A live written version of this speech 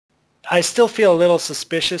I still feel a little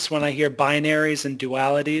suspicious when I hear binaries and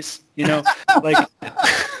dualities, like.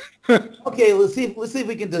 Okay, let's see if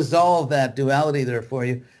we can dissolve that duality there for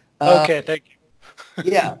you. Okay, thank you.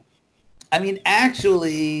 Yeah, I mean,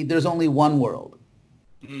 actually, there's only one world,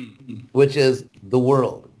 which is the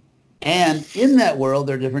world. And in that world,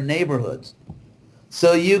 there are different neighborhoods.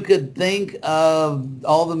 So you could think of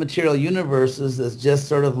all the material universes as just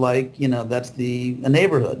sort of like, that's a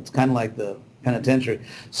neighborhood. It's kind of like the penitentiary.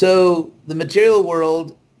 So the material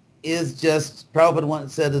world is just, Prabhupada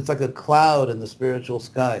once said, it's like a cloud in the spiritual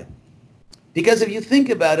sky. Because if you think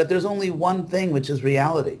about it, there's only one thing, which is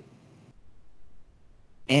reality.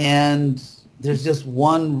 And there's just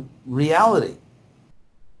one reality.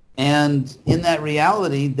 And in that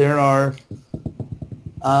reality, there are,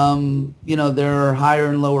 there are higher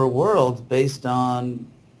and lower worlds based on,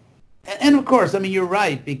 and of course, I mean, you're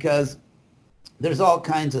right, because there's all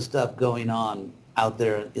kinds of stuff going on out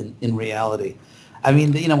there in reality. I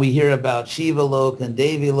mean, we hear about Shiva Lok and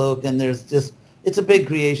Devi Lok, and there's just, it's a big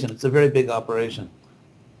creation. It's a very big operation.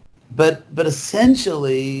 But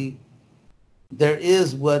essentially, there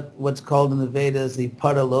is what's called in the Vedas the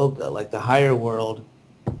Paraloka, like the higher world,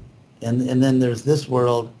 and then there's this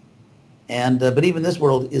world, and but even this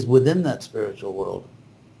world is within that spiritual world.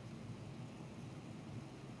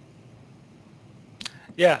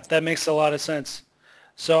 Yeah, that makes a lot of sense.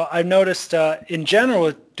 So I've noticed in general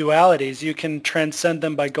with dualities, you can transcend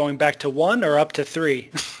them by going back to 1 or up to 3.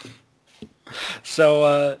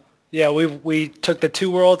 So yeah, we took the 2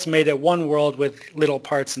 worlds, made it 1 world with little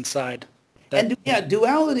parts inside. And yeah,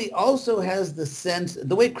 duality also has the sense,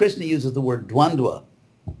 the way Krishna uses the word dvandva,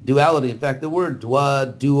 duality. In fact, the word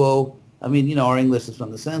dwa, duo, I mean, our English is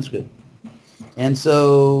from the Sanskrit. And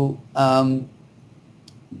so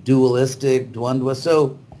dualistic, dvandva.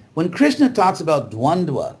 So when Krishna talks about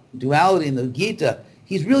dvandva, duality in the Gita,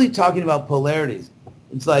 he's really talking about polarities.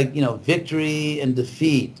 It's like, victory and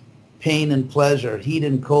defeat, pain and pleasure, heat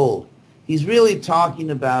and cold. He's really talking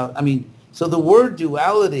about, so the word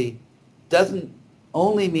duality doesn't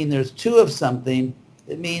only mean there's 2 of something,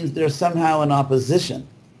 it means there's somehow an opposition.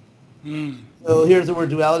 So here's the word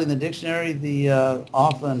duality in the dictionary, the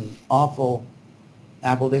often awful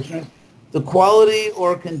Apple dictionary. The quality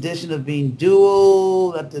or condition of being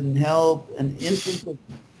dual, that didn't help, an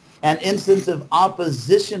instance of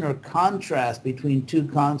opposition or contrast between 2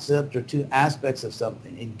 concepts or 2 aspects of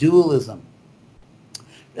something, a dualism.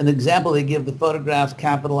 An example they give, the photographs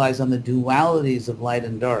capitalize on the dualities of light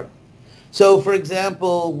and dark. So, for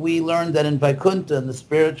example, we learned that in Vaikuntha, in the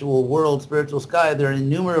spiritual world, spiritual sky, there are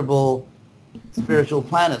innumerable spiritual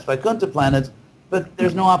planets, Vaikuntha planets, but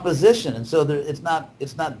there's no opposition, and so it's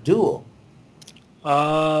not dual.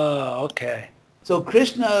 Oh, okay. So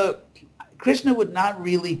Krishna would not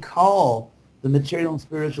really call the material and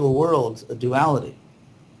spiritual worlds a duality.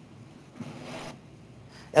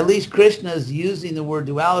 At least Krishna is using the word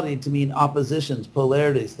duality to mean oppositions,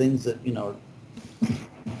 polarities, things that,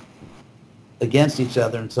 against each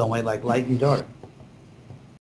other in some way, like light and dark.